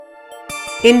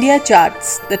India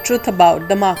Charts, the truth about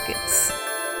the markets.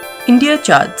 India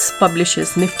Charts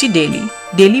publishes Nifty Daily,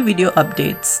 daily video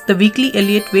updates, the weekly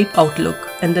Elliott Wave Outlook,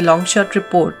 and the long short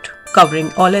report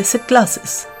covering all asset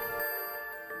classes.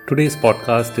 Today's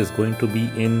podcast is going to be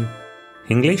in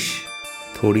English.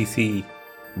 थोड़ी सी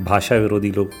भाषा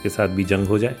विरोधी लोगों के साथ भी जंग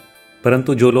हो जाए,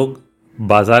 परंतु जो लोग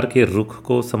बाजार के रुख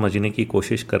को समझने की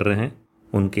कोशिश कर रहे हैं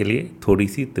उनके लिए थोड़ी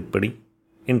सी टिप्पणी.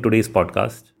 In today's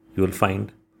podcast, you will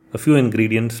find a few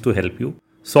ingredients to help you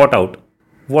sort out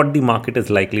what the market is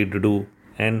likely to do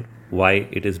and why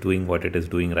it is doing what it is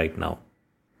doing right now.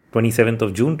 27th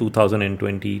of June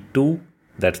 2022,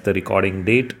 that's the recording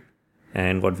date,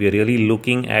 and what we are really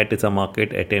looking at is a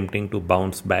market attempting to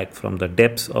bounce back from the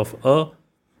depths of a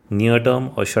near-term,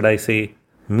 or should I say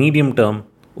medium-term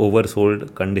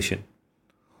oversold condition.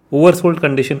 Oversold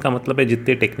condition का मतलब है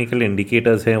जितने technical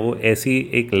indicators हैं वो ऐसी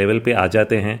एक level पे आ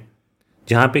जाते हैं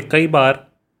जहाँ पे कई बार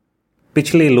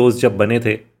पिछले लोज जब बने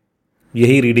थे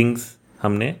यही रीडिंग्स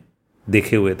हमने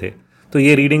देखे हुए थे. तो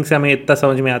ये रीडिंग से हमें इतना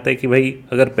समझ में आता है कि भाई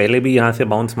अगर पहले भी यहाँ से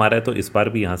बाउंस मारा है तो इस बार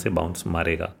भी यहाँ से बाउंस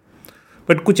मारेगा.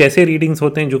 बट कुछ ऐसे रीडिंग्स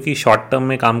होते हैं जो कि शॉर्ट टर्म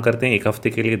में काम करते हैं, एक हफ्ते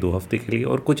के लिए, 2 हफ्ते के लिए,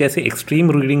 और कुछ ऐसे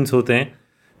एक्सट्रीम रीडिंग्स होते हैं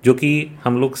जो कि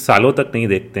हम लोग सालों तक नहीं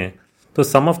देखते हैं. So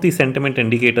some of the sentiment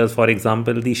indicators, for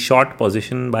example, the short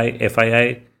position by FII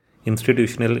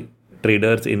institutional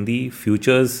traders in the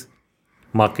futures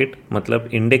market, मतलब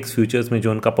index futures में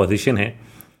जो उनका position है,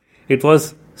 it was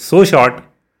so short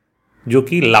जो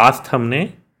कि last हमने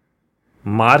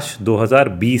मार्च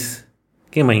 2020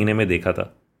 के महीने में देखा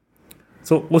था.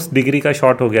 So उस डिग्री का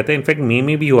शॉर्ट हो गया था. इनफैक्ट मई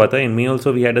में भी हुआ था. इन मई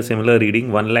also we had a similar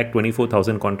reading,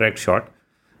 1,24,000 contract short.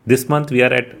 This month we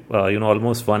are at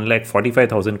almost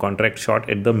 1,45,000 contract short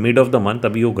at the mid of the month.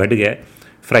 अभी वो घट गया है.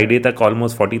 फ्राइडे तक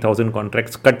almost 40,000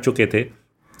 contracts कट चुके थे.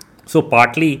 So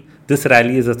partly this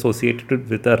rally is associated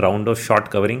with a round of short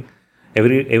covering.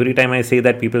 Every time I say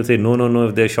that, people say no,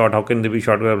 if they're short, how can they be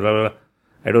short? Blah, blah, blah.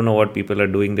 I don't know what people are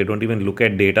doing. They don't even look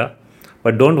at data.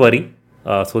 But don't worry,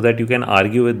 so that you can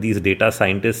argue with these data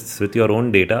scientists with your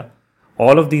own data.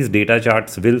 All of these data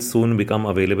charts will soon become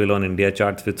available on India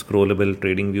Charts with scrollable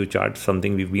trading view charts,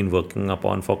 something we've been working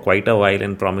upon for quite a while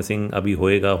and promising abhi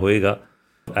hoega.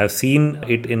 I've seen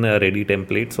it in a ready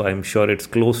template, so I'm sure it's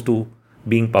close to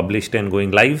being published and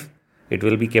going live. It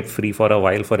will be kept free for a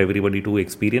while for everybody to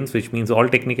experience, which means all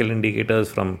technical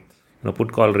indicators from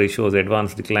put call ratios,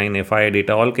 advanced decline, FI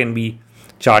data, all can be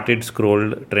charted,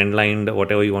 scrolled, trend lined,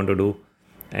 whatever you want to do.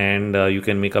 And you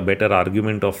can make a better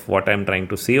argument of what I'm trying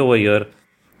to say over here,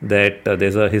 that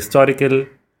there's a historical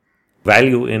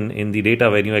value in the data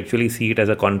when you actually see it as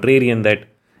a contrarian, that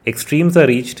extremes are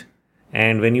reached,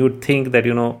 and when you think that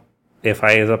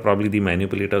FIs are probably the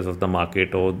manipulators of the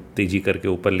market, or तेजी करके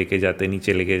ऊपर लेके जाते हैं,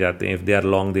 नीचे लेके जाते हैं, if they are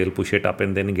long they'll push it up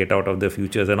and then get out of the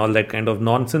futures and all that kind of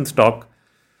nonsense talk.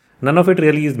 None of it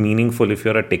really is meaningful if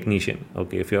you're a technician.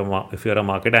 Okay, if you're a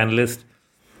market analyst,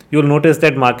 you'll notice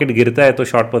that market गिरता है तो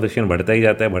short position बढ़ता ही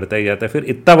जाता है, फिर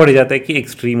इतना बढ़ जाता है कि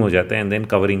एक्सट्रीम हो जाता है, and then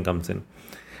covering comes in.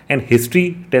 And history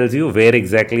tells you where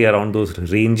exactly around those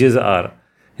ranges are.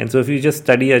 And so if you just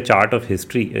study a chart of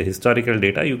history, a historical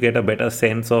data, you get a better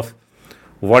sense of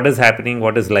what is happening,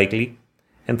 what is likely.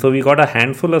 And so we got a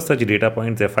handful of such data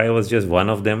points. FI was just one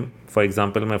of them. For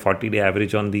example, my 40-day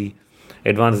average on the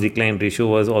advanced decline ratio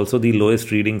was also the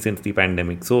lowest reading since the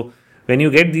pandemic. So when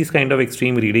you get these kind of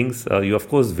extreme readings, you of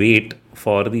course wait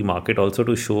for the market also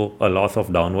to show a loss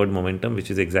of downward momentum,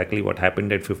 which is exactly what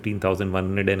happened at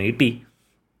 15,180.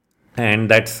 And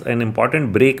that's an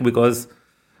important break because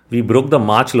we broke the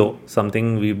March low,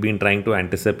 something we've been trying to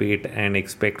anticipate and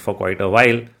expect for quite a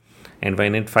while. And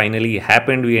when it finally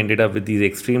happened, we ended up with these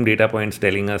extreme data points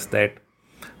telling us that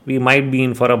we might be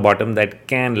in for a bottom that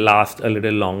can last a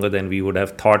little longer than we would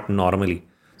have thought normally.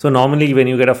 So normally when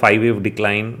you get a 5-wave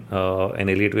decline, an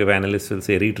Elliott wave analyst will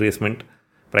say retracement,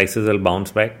 prices will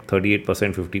bounce back 38%,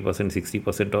 50%,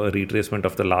 60% or a retracement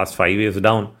of the last 5 waves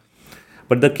down.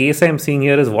 But the case I'm seeing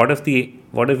here is what if we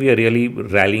are really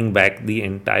rallying back the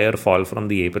entire fall from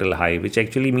the April high, which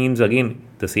actually means again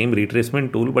the same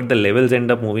retracement tool, but the levels end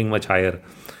up moving much higher.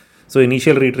 So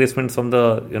initial retracements from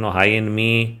the high in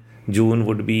May, June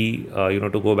would be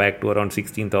to go back to around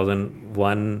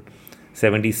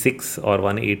 16,176 or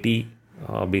 180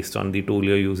 based on the tool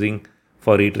you're using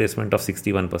for retracement of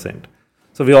 61%.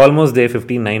 So we're almost there.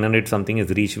 15,900 something is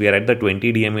reached. We are at the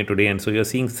 20 DMA today, and so you're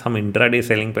seeing some intraday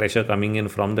selling pressure coming in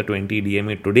from the 20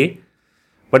 DMA today.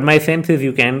 But my sense is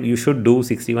you should do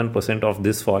 61% of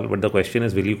this fall. But the question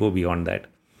is, will you go beyond that?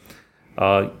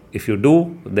 If you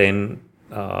do, then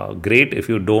great. If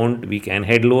you don't, we can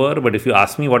head lower. But if you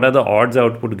ask me what are the odds, I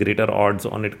would put greater odds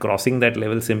on it crossing that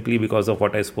level simply because of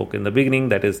what I spoke in the beginning.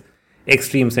 That is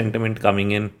extreme sentiment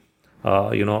coming in,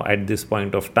 at this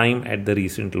point of time at the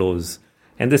recent lows.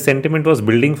 And this sentiment was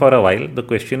building for a while. The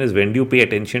question is, when do you pay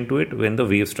attention to it? When the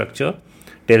wave structure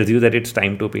tells you that it's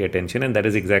time to pay attention, and that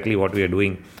is exactly what we are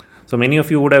doing. So many of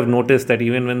you would have noticed that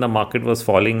even when the market was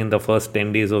falling in the first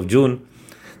 10 days of June,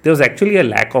 there was actually a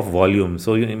lack of volume.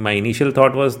 So my initial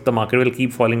thought was the market will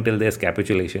keep falling till there's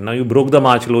capitulation. Now you broke the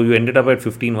March low, you ended up at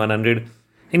 15,100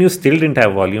 and you still didn't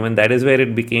have volume, and that is where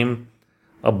it became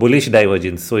a bullish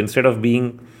divergence. So instead of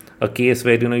being a case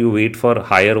where you wait for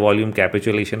higher volume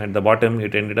capitulation at the bottom,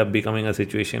 it ended up becoming a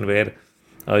situation where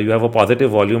you have a positive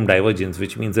volume divergence,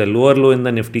 which means a lower low in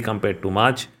the Nifty compared to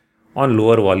March on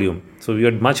lower volume. So you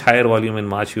had much higher volume in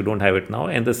March, you don't have it now.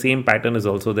 And the same pattern is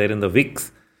also there in the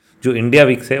VIX. जो India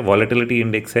VIX है, volatility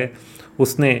index है,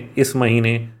 उसने इस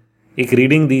महीने एक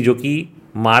reading दी जो कि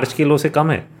मार्च के लो से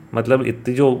कम है. मतलब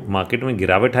इतनी जो मार्केट में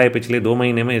गिरावट है पिछले 2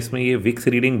 महीने में, इसमें ये विक्स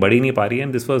रीडिंग बढ़ी नहीं पा रही है.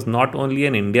 And this was not only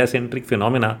an India centric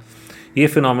phenomena. ये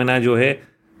फिनोमेना जो है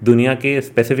दुनिया के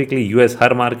स्पेसिफिकली यूएस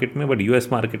हर मार्केट में, बट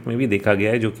यूएस मार्केट में भी देखा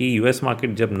गया है. जो कि यूएस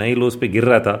मार्केट जब नए लोज पे गिर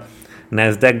रहा था,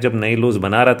 नैस्डैक जब नए लोज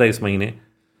बना रहा था इस महीने,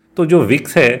 तो जो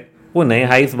विक्स है वो नए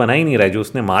हाइज बना ही नहीं रहा है. जो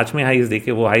उसने मार्च में हाइज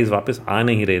देखे वो हाइज वापस आ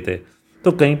नहीं रहे थे.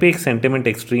 तो कहीं पे एक सेंटिमेंट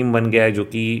एक्सट्रीम बन गया है जो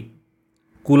कि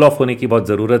कूल ऑफ होने की बहुत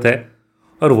ज़रूरत है,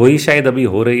 और वही शायद अभी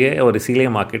हो रही है. और इसीलिए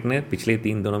मार्केट ने पिछले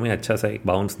 3 दिनों में अच्छा सा एक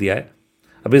बाउंस दिया है.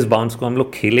 अब इस बाउंस को हम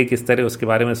लोग खेले किस तरह, उसके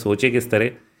बारे में सोचे किस तरह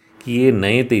कि ये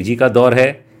नए तेज़ी का दौर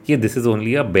है कि this is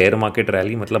only a bear market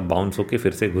rally, मतलब बाउंस होके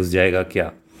फिर से घुस जाएगा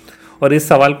क्या. और इस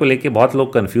सवाल को लेके बहुत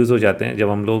लोग कंफ्यूज हो जाते हैं. जब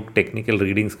हम लोग टेक्निकल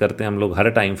रीडिंग्स करते हैं, हम लोग हर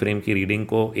टाइम फ्रेम की रीडिंग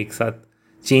को एक साथ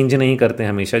चेंज नहीं करते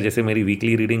हमेशा. जैसे मेरी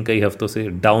वीकली रीडिंग कई हफ्तों से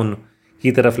डाउन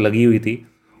की तरफ लगी हुई थी,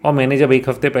 और मैंने जब 1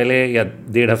 हफ्ते पहले या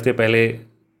 1.5 हफ्ते पहले,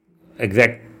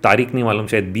 एग्जैक्ट तारीख नहीं मालूम,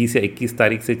 शायद 20 या 21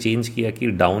 तारीख से चेंज किया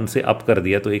कि डाउन से अप कर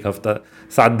दिया, तो 1 हफ्ता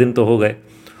 7 दिन तो हो गए.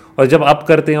 और जब अप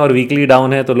करते हैं और वीकली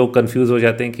डाउन है तो लोग कंफ्यूज हो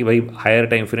जाते हैं कि भाई हायर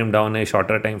टाइम फ्रेम डाउन है,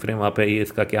 शॉर्टर टाइम फ्रेम अप है, ये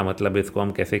इसका क्या मतलब है, इसको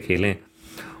हम कैसे खेलें,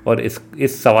 और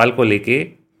इस सवाल को लेके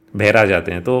बहरा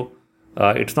जाते हैं. तो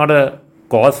it's not a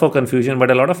cause for confusion,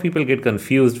 but a lot of people get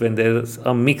confused when there's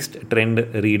a mixed trend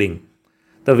reading.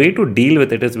 The way to deal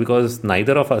with it is, because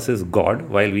neither of us is God,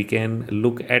 while we can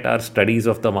look at our studies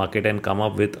of the market and come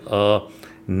up with a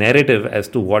narrative as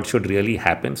to what should really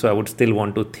happen. So I would still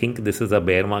want to think this is a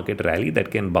bear market rally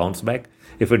that can bounce back.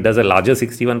 If it does a larger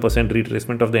 61%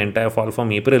 retracement of the entire fall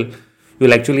from April,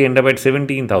 you'll actually end up at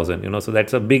 17,000, so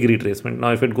that's a big retracement.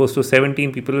 Now if it goes to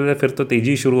 17, people will say फिर तो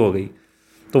तेजी शुरू हो गई.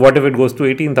 So what if it goes to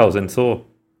 18,000? So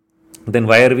then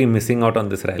why are we missing out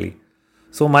on this rally?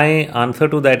 So my answer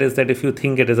to that is that if you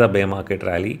think it is a bear market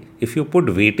rally, if you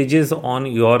put weightages on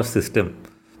your system,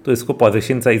 तो इसको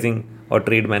position sizing और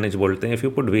trade manage बोलते हैं. If you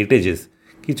put weightages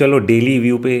कि चलो daily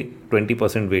view पे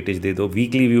 20% weightage दे दो,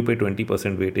 weekly view पे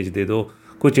 20% वेटेज दे दो,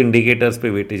 कुछ इंडिकेटर्स पे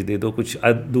वेटेज दे दो, कुछ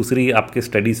दूसरी आपके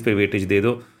स्टडीज़ पे वेटेज दे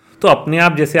दो, तो अपने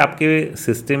आप जैसे आपके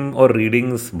सिस्टम और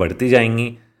रीडिंग्स बढ़ती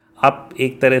जाएंगी, आप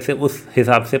एक तरह से उस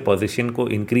हिसाब से पोजीशन को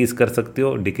इंक्रीज़ कर सकते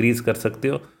हो, डिक्रीज़ कर सकते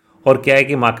हो. और क्या है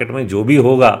कि मार्केट में जो भी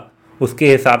होगा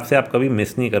उसके हिसाब से आप कभी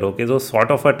मिस नहीं करोगे. जो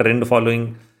sort of a trend following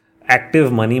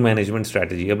active money management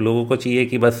strategy. अब लोगों को चाहिए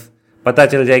कि बस पता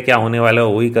चल जाए क्या होने वाला है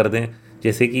वही कर दें,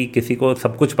 जैसे कि किसी को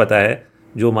सब कुछ पता है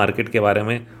जो मार्केट के बारे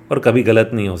में, और कभी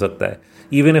गलत नहीं हो सकता है.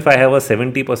 Even if I have a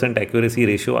 70% accuracy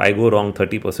ratio, I go wrong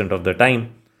 30% of the time.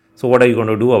 So what are you going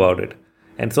to do about it?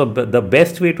 And so the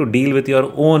best way to deal with your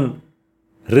own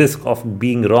risk of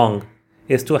being wrong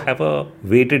is to have a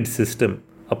weighted system,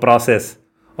 a process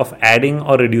of adding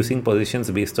or reducing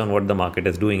positions based on what the market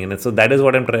is doing. And so that is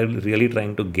what I'm really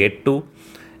trying to get to,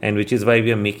 and which is why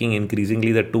we are making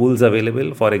increasingly the tools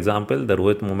available. For example, the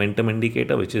Rohit Momentum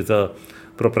Indicator, which is a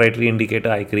proprietary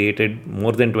indicator I created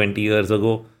more than 20 years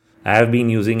ago. I have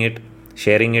been using it,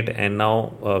 sharing it, and now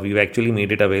we've actually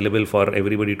made it available for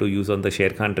everybody to use on the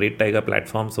Sharekhan Trade Tiger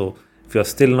platform. So if you're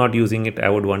still not using it, I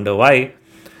would wonder why.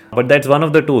 But that's one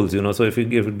of the tools, So if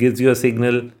it gives you a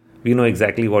signal, we know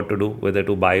exactly what to do, whether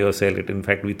to buy or sell it. In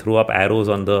fact, we threw up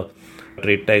arrows on the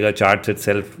Trade Tiger charts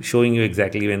itself, showing you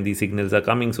exactly when these signals are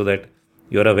coming, so that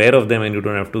you're aware of them and you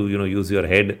don't have to, use your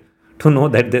head to know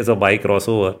that there's a buy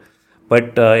crossover.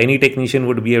 But any technician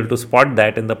would be able to spot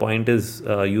that, and the point is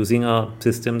using a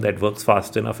system that works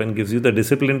fast enough and gives you the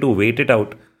discipline to wait it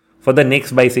out for the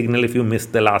next buy signal if you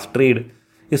missed the last trade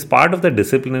is part of the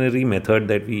disciplinary method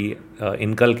that we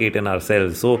inculcate in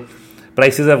ourselves. So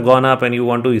prices have gone up and you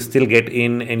want to still get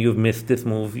in and you've missed this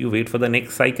move, you wait for the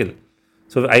next cycle.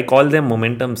 So I call them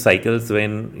momentum cycles.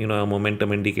 When a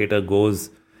momentum indicator goes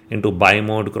into buy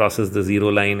mode, crosses the zero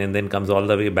line, and then comes all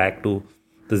the way back to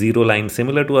the zero line,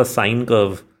 similar to a sine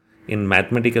curve in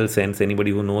mathematical sense.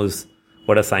 Anybody who knows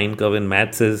what a sine curve in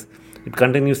maths is, it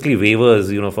continuously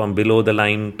wavers, from below the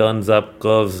line, turns up,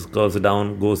 curves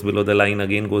down, goes below the line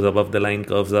again, goes above the line,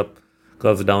 curves up,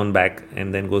 curves down back,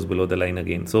 and then goes below the line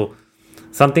again. So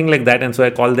something like that. And so I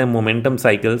call them momentum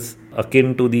cycles,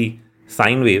 akin to the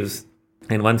sine waves.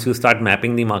 And once you start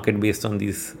mapping the market based on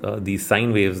these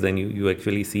sine waves, then you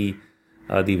actually see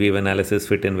the wave analysis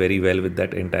fit in very well with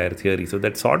that entire theory. So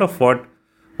that's sort of what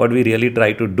we really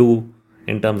try to do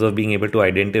in terms of being able to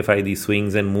identify the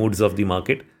swings and moods of the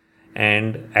market.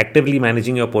 And actively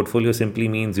managing your portfolio simply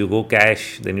means you go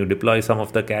cash, then you deploy some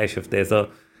of the cash if there's a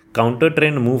counter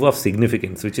trend move of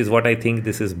significance, which is what I think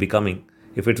this is becoming.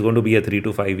 If it's going to be a 3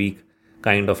 to 5 week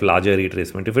kind of larger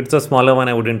retracement, if it's a smaller one,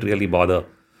 I wouldn't really bother.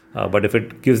 But if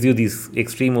it gives you these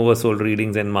extreme oversold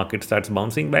readings and market starts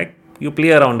bouncing back, you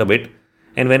play around a bit.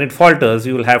 And when it falters,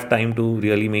 you will have time to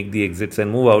really make the exits and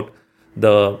move out.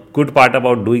 The good part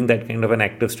about doing that kind of an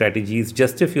active strategy is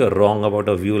just if you're wrong about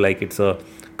a view, like it's a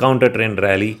counter trend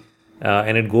rally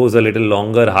and it goes a little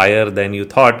longer higher than you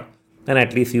thought, then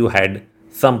at least you had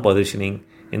some positioning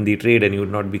in the trade and you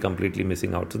would not be completely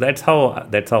missing out. So that's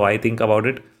how I think about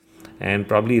it, and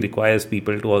probably requires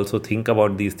people to also think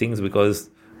about these things, because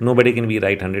nobody can be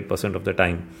right 100% of the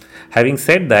time. Having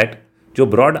said that, जो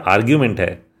broad argument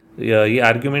है, ये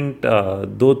argument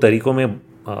दो तरीकों में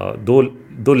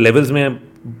दो levels में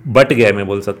but गया, मैं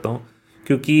बोल सकता हूँ.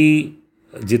 क्योंकि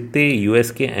जितने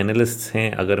यूएस के एनालिस्ट्स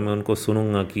हैं, अगर मैं उनको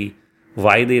सुनूंगा कि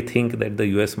why they think that the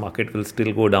US market will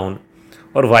still go down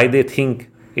और why they think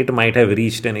it might have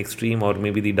reached an extreme और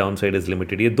may be the down side is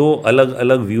limited, ये दो अलग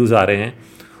अलग व्यूज़ आ रहे हैं.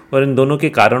 और इन दोनों के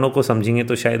कारणों को समझेंगे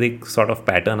तो शायद एक सॉर्ट ऑफ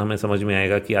पैटर्न हमें समझ में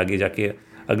आएगा कि आगे जाके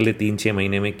अगले 3-6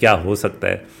 महीने में क्या हो सकता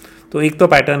है. तो एक तो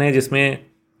पैटर्न है जिसमें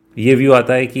ये व्यू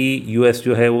आता है कि यूएस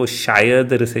जो है वो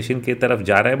शायद रिसेशन की तरफ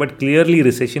जा रहा है, बट क्लियरली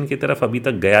रिसेशन की तरफ अभी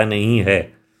तक गया नहीं है.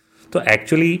 तो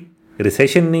एक्चुअली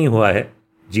रिसेशन नहीं हुआ है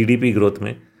जीडीपी ग्रोथ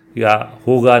में, या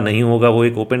होगा नहीं होगा वो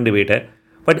एक ओपन डिबेट है.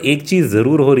 बट एक चीज़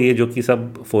ज़रूर हो रही है जो कि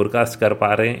सब फोरकास्ट कर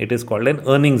पा रहे हैं, it is called an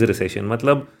earnings recession.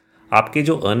 मतलब आपके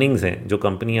जो अर्निंग्स हैं, जो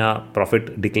कंपनियां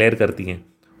प्रॉफिट डिक्लेयर करती हैं,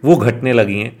 वो घटने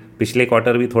लगी हैं. पिछले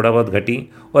क्वार्टर भी थोड़ा बहुत घटी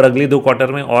और अगले 2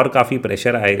 क्वार्टर में और काफ़ी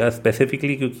प्रेशर आएगा,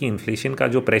 स्पेसिफिकली क्योंकि इन्फ्लेशन का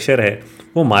जो प्रेशर है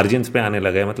वो मार्जिन्स पे आने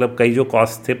लगा है. मतलब कई जो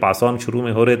कॉस्ट थे पास ऑन शुरू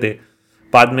में हो रहे थे,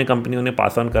 बाद में कंपनियों ने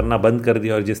पास ऑन करना बंद कर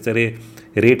दिया. और जिस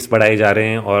तरह रेट्स बढ़ाए जा रहे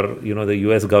हैं और द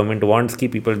यूएस गवर्नमेंट वांट्स की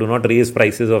people do not raise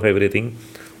prices of everything,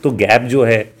 तो गैप जो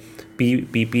है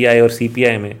पीपीआई और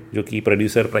सीपीआई में, जो कि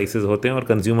प्रोड्यूसर प्राइसेस होते हैं और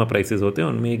कंज्यूमर प्राइसेस होते हैं,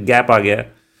 उनमें एक गैप आ गया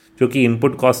है. जो कि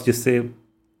इनपुट कॉस्ट जिससे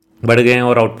बढ़ गए हैं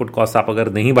और आउटपुट कॉस्ट आप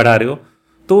अगर नहीं बढ़ा रहे हो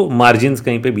तो मार्जिन्स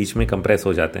कहीं पे बीच में कंप्रेस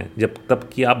हो जाते हैं, जब तब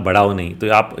कि आप बढ़ाओ नहीं. तो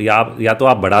आप या तो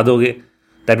आप बढ़ा दोगे,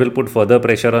 that will put further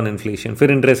pressure on inflation,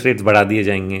 फिर इंटरेस्ट रेट्स बढ़ा दिए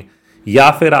जाएंगे, या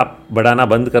फिर आप बढ़ाना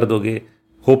बंद कर दोगे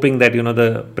hoping that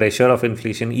the pressure of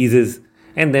inflation eases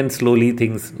and then slowly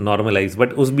things normalise.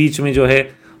 But उस बीच में जो है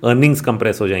अर्निंग्स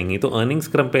कंप्रेस हो जाएंगी. तो अर्निंग्स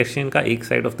कंप्रेशन का एक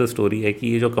साइड ऑफ द स्टोरी है कि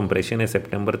ये जो कंप्रेशन है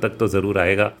सितंबर तक तो ज़रूर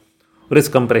आएगा, और इस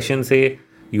कंप्रेशन से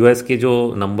यूएस के जो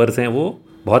नंबर्स हैं वो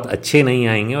बहुत अच्छे नहीं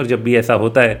आएंगे. और जब भी ऐसा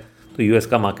होता है तो यूएस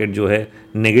का मार्केट जो है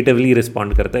नेगेटिवली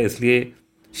रिस्पॉन्ड करता है. इसलिए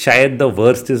शायद the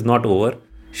worst is not over.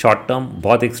 Short term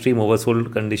बहुत एक्सट्रीम ओवरसोल्ड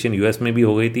कंडीशन यूएस में भी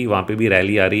हो गई थी, वहाँ पे भी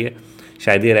रैली आ रही है.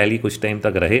 शायद ये रैली कुछ टाइम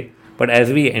तक रहे, but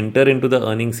as we enter into the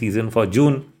earning season for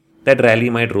June, that rally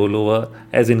might roll over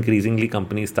as increasingly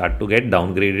companies start to get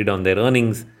downgraded on their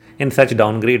earnings, and such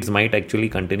downgrades might actually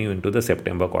continue into the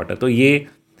September quarter. तो ये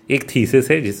एक thesis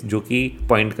है जो कि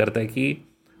point करता है कि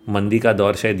मंदी का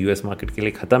दौर शायद यूएस मार्केट के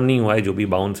लिए ख़त्म नहीं हुआ है, जो भी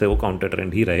बाउंस है वो काउंटर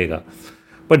ट्रेंड ही रहेगा.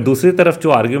 बट दूसरी तरफ जो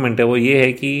आर्ग्यूमेंट है वो ये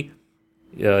है कि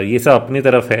ये सब अपनी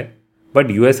तरफ है,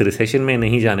 बट यूएस रिसेशन में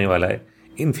नहीं जाने वाला है.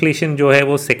 इन्फ्लेशन जो है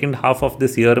वो second half of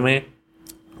this year में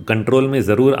कंट्रोल में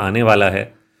ज़रूर आने वाला है,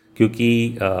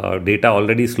 क्योंकि डेटा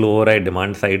ऑलरेडी स्लो हो रहा है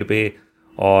डिमांड साइड पे,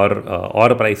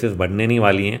 और प्राइसेस बढ़ने नहीं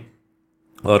वाली हैं.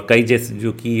 और कई जैसे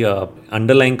जो कि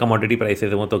अंडरलाइंग कमोडिटी प्राइसेस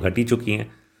हैं वो तो घट ही चुकी हैं,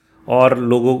 और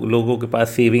लोगों के पास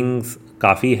सेविंग्स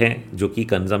काफ़ी हैं, जो कि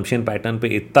कंजम्पशन पैटर्न पे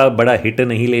इतना बड़ा हिट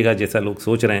नहीं लेगा जैसा लोग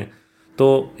सोच रहे हैं.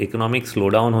 तो इकोनॉमिक स्लो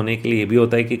डाउन होने के लिए ये भी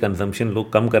होता है कि कंजम्पशन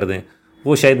लोग कम कर दें,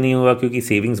 वो शायद नहीं होगा क्योंकि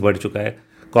सेविंग्स बढ़ चुका है.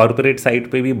 कॉरपोरेट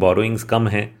साइड पे भी बोरोइंग्स कम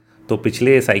हैं. तो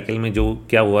पिछले साइकिल में जो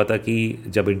क्या हुआ था कि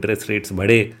जब इंटरेस्ट रेट्स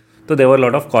बढ़े तो there were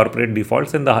lot of corporate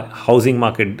defaults and the housing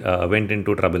market went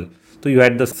into trouble. तो you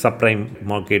had the subprime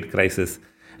mortgage crisis,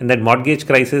 and that mortgage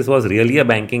crisis was really a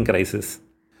banking crisis,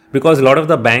 because lot of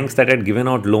the banks that had given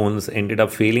out loans ended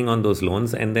up failing on those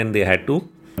loans, and then they had to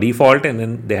default and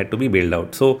then they had to be bailed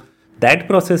out. So that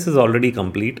process is already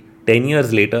complete. 10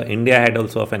 years later, India had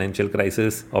also a financial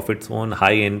crisis of its own,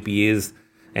 high NPAs,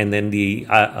 and then the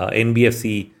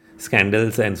NBFC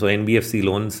scandals, and so NBFC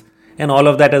loans. And all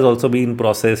of that has also been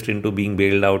processed into being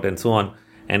bailed out and so on.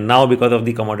 And now because of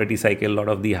the commodity cycle, a lot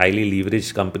of the highly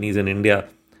leveraged companies in India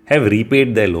have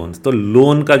repaid their loans. तो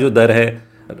loan का जो दर है,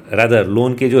 rather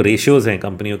loan के जो ratios हैं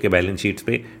कंपनियों के balance sheets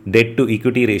पे, डेट टू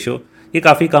इक्विटी रेशियो, ये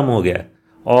काफ़ी कम हो गया है.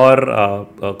 और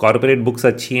कॉर्पोरेट बुक्स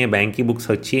अच्छी हैं, बैंक की बुक्स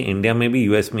अच्छी हैं, इंडिया में भी,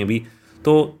 यूएस में भी.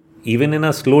 तो even in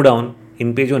a slowdown,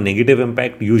 इन पे जो नेगेटिव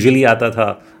इम्पैक्ट यूजुअली आता था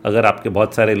अगर आपके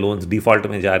बहुत सारे लोन्स डिफ़ॉल्ट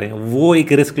में जा रहे हैं, वो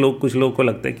एक रिस्क कुछ लोगों को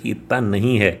लगता है कि इतना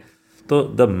नहीं है. तो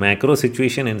the macro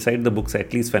situation inside the books,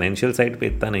 at least financial side पे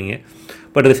इतना नहीं है.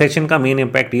 बट रिसेशन का मेन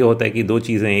इम्पैक्ट ये होता है कि दो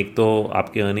चीज़ें, एक तो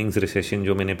आपके अर्निंग्स रिसेशन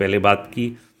जो मैंने पहले बात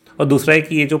की, और दूसरा है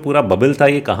कि ये जो पूरा बबल था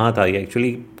ये कहाँ था. ये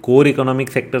एक्चुअली कोर इकोनॉमिक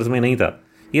सेक्टर्स में नहीं था,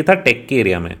 ये था टेक के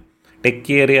एरिया में. टेक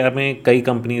के एरिया में कई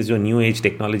कंपनीज जो न्यू एज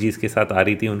टेक्नोलॉजीज़ के साथ आ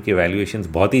रही थी, उनके वैल्यूएशंस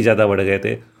बहुत ही ज़्यादा बढ़ गए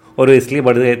थे. और वो इसलिए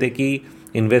बढ़ गए थे कि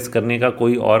इन्वेस्ट करने का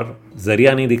कोई और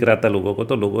ज़रिया नहीं दिख रहा था लोगों को.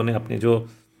 तो लोगों ने अपने जो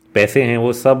पैसे हैं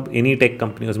वो सब इन्हीं टेक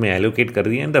कंपनियों में एलोकेट कर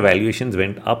दिए, and the valuations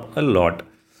went up a lot.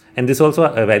 And this also,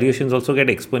 valuations also get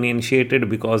exponentiated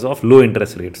because of low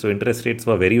interest rates. So interest rates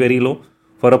were very, very low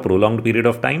for a prolonged period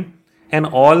of time. And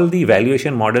all the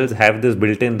valuation models have this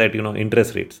built in that,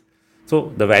 interest rates. So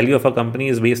the value of a company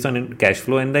is based on cash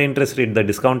flow, and the interest rate, the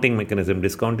discounting mechanism,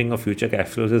 discounting of future cash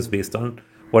flows is based on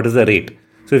what is the rate.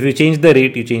 So if you change the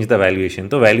rate, you change the valuation.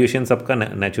 So valuation सबका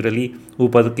naturally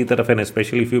ऊपर की तरफ है,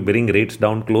 especially if you bring rates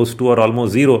down close to or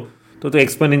almost zero, तो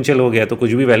exponential हो गया, तो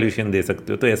कुछ भी वैल्यूएशन दे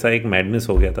सकते हो. तो ऐसा एक मैडनेस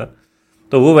हो गया था.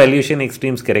 तो वो वैल्यूएशन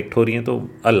एक्सट्रीम्स करेक्ट हो रही हैं. तो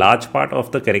a large part of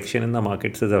the correction in the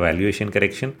markets is a valuation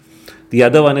correction. The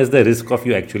other one is the risk of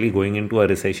you actually going into a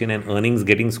recession and earnings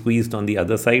getting squeezed on the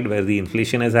other side where the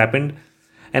inflation has happened.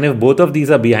 And if both of these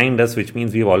are behind us, which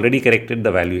means we've already corrected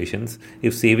the valuations,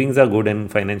 if savings are good and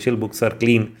financial books are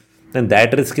clean, then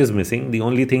that risk is missing. The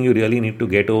only thing you really need to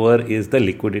get over is the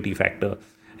liquidity factor.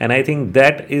 And I think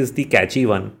that is the catchy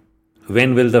one.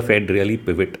 When will the Fed really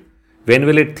pivot? When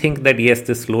will it think that yes,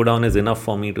 this slowdown is enough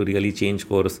for me to really change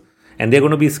course? And they're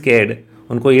going to be scared.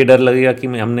 उनको ये डर लगेगा कि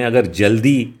हमने अगर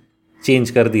जल्दी change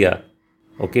कर दिया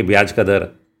ब्याज का दर,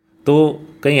 तो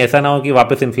कहीं ऐसा ना हो कि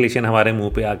वापस इन्फ्लेशन हमारे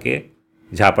मुंह पे आके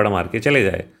झापड़ मार के चले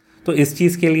जाए. तो इस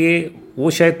चीज़ के लिए वो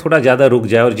शायद थोड़ा ज़्यादा रुक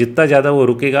जाए, और जितना ज़्यादा वो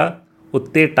रुकेगा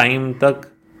उतने टाइम तक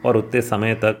और उतने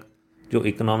समय तक जो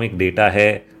इकोनॉमिक डेटा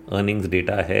है, अर्निंग्स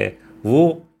डेटा है, वो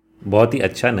बहुत ही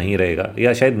अच्छा नहीं रहेगा,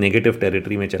 या शायद नेगेटिव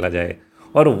टेरिटरी में चला जाए.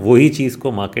 और वही चीज़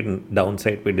को मार्केट डाउन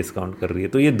साइड पे डिस्काउंट कर रही है.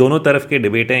 तो ये दोनों तरफ के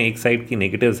डिबेट हैं. एक साइड की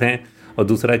नेगेटिव्स हैं और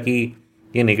दूसरा की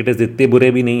ये नेगेटिव्स इतने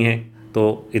बुरे भी नहीं हैं,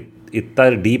 तो इतना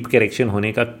डीप करेक्शन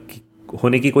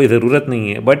होने की कोई ज़रूरत नहीं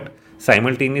है. बट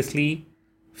साइमल्टेनियसली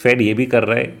फेड ये भी कर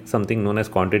रहा है something known as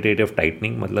quantitative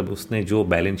tightening. मतलब उसने जो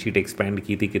बैलेंस शीट एक्सपैंड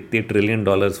की थी, कितने trillion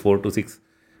dollars,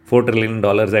 $4 trillion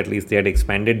at least they had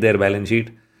expanded their balance sheet.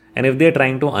 And if they're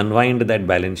trying to unwind that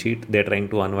balance sheet, they're trying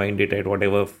to unwind it at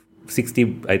whatever 60,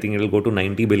 I think it will go to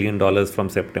 $90 billion from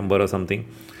September or something.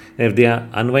 And if they are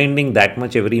unwinding that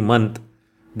much every month,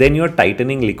 then you're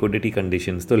tightening liquidity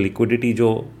conditions. तो liquidity जो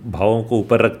भावों को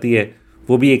ऊपर रखती है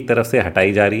वो भी एक तरफ से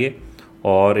हटाई जा रही है,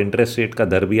 और इंटरेस्ट रेट का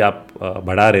दर भी आप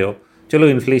बढ़ा रहे हो. चलो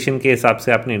इन्फ्लेशन के हिसाब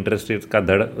से आपने इंटरेस्ट रेट का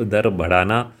दर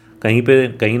बढ़ाना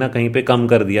कहीं ना कहीं पे कम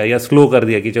कर दिया या स्लो कर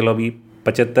दिया कि चलो अभी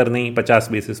 75 नहीं 50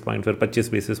 बेसिस पॉइंट, फिर 25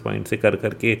 बेसिस पॉइंट से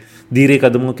करके धीरे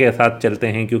कदमों के साथ चलते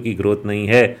हैं क्योंकि ग्रोथ नहीं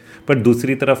है. पर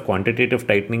दूसरी तरफ क्वांटिटेटिव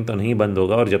टाइटनिंग तो नहीं बंद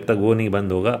होगा, और जब तक वो नहीं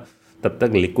बंद होगा तब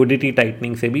तक लिक्विडिटी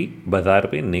टाइटनिंग से भी बाजार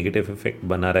पे नेगेटिव इफेक्ट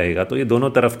बना रहेगा. तो ये दोनों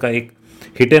तरफ का एक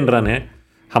हिट एंड रन है.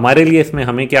 हमारे लिए इसमें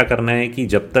हमें क्या करना है कि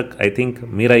जब तक, आई थिंक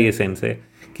मेरा ये सेंस है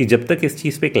कि जब तक इस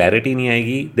चीज़ पे क्लैरिटी नहीं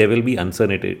आएगी, there will be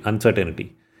uncertainty.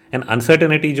 And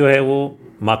uncertainty जो है वो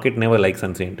market never likes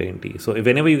uncertainty. So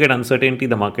whenever you get uncertainty,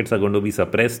 the markets are going to be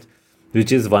suppressed,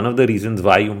 which is one of the reasons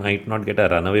why you might not get a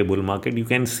runaway bull market. You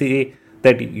can say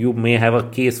that you may have a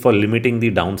case for limiting the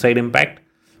downside impact,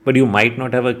 but you might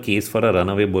not have a case for a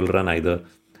runaway bull run either.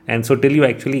 And so till you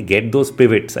actually get those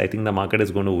pivots, I think the market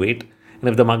is going to wait. And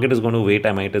if the market is going to wait,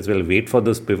 I might as well wait for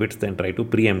those pivots than try to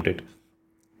preempt it.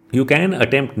 You can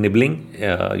attempt nibbling,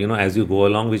 as you go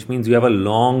along, which means you have a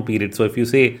long period. So if you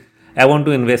say, I want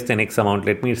to invest an X amount,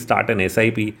 let me start an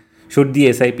SIP. Should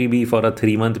the SIP be for a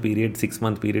 3-month period,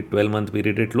 6-month period, 12-month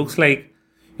period? It looks like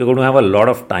you're going to have a lot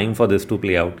of time for this to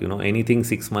play out. Anything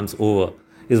 6 months over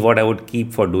is what I would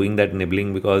keep for doing that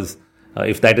nibbling, because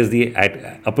if that is the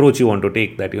approach you want to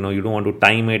take, that you don't want to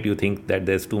time it, you think that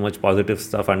there's too much positive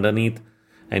stuff underneath,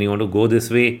 and you want to go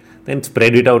this way, then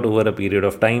spread it out over a period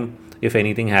of time. If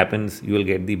anything happens, you will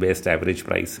get the best average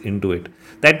price into it.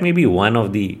 That may be one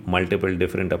of the multiple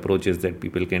different approaches that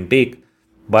people can take.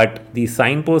 But the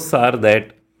signposts are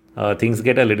that things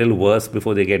get a little worse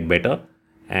before they get better.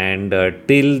 And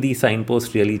till the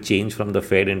signposts really change from the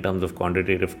Fed in terms of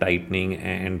quantitative tightening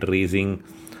and raising,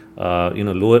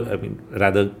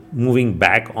 rather moving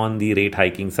back on the rate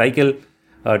hiking cycle,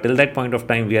 till that point of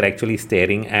time, we are actually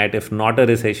staring at, if not a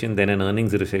recession, then an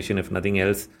earnings recession, if nothing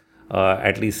else,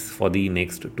 at least for the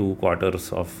next 2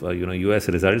 quarters of US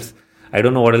results. I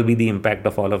don't know what will be the impact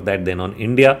of all of that then on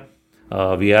India.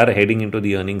 We are heading into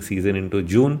the earnings season into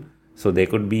June, so there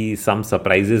could be some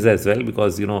surprises as well,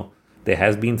 because there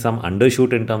has been some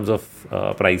undershoot in terms of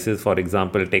prices. For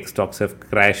example, tech stocks have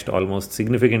crashed almost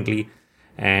significantly,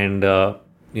 and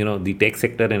the tech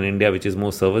sector in India, which is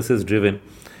more services driven,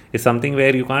 is something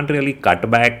where you can't really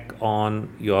cut back on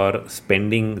your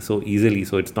spending so easily.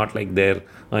 So it's not like their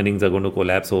earnings are going to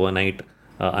collapse overnight,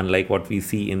 unlike what we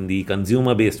see in the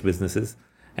consumer based businesses.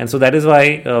 And so that is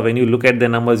why when you look at the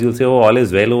numbers, you'll say, oh, all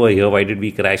is well over here. Why did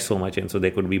we crash so much? And so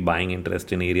there could be buying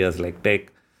interest in areas like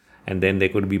tech. And then there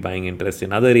could be buying interest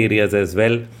in other areas as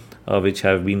well, which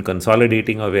have been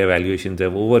consolidating or where valuations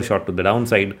have overshot to the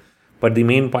downside. But the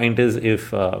main point is,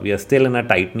 if we are still in a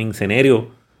tightening scenario,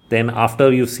 then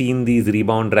after you've seen these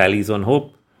rebound rallies on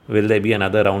hope, will there be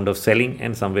another round of selling?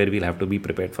 And somewhere we'll have to be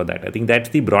prepared for that. I think that's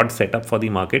the broad setup for the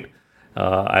market.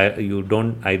 I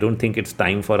don't think it's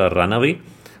time for a runaway,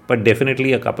 but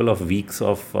definitely a couple of weeks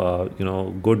of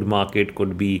good market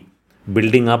could be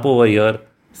building up over here,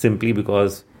 simply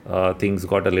because things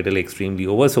got a little extremely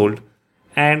oversold,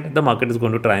 and the market is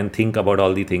going to try and think about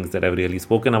all the things that I've really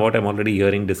spoken about. I'm already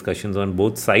hearing discussions on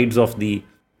both sides of the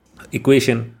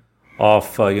equation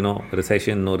of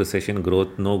recession, no recession,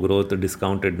 growth, no growth,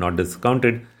 discounted, not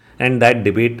discounted, and that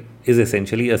debate is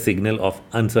essentially a signal of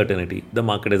uncertainty. The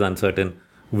market is uncertain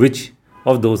which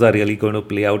of those are really going to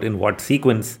play out in what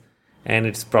sequence, and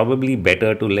it's probably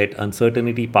better to let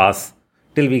uncertainty pass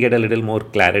till we get a little more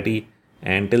clarity,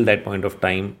 and till that point of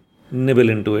time, nibble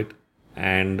into it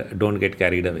and don't get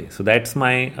carried away. So that's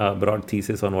my broad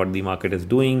thesis on what the market is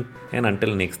doing. And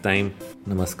until next time,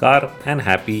 namaskar and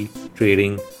happy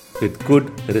trading with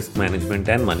good risk management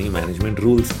and money management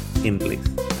rules in place.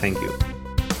 Thank you.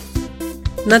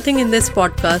 Nothing in this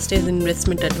podcast is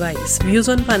investment advice. Views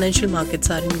on financial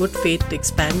markets are in good faith to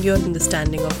expand your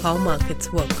understanding of how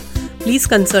markets work. Please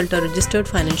consult a registered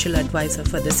financial advisor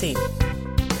for the same.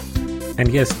 And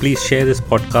yes, please share this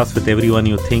podcast with everyone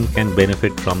you think can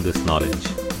benefit from this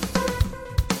knowledge.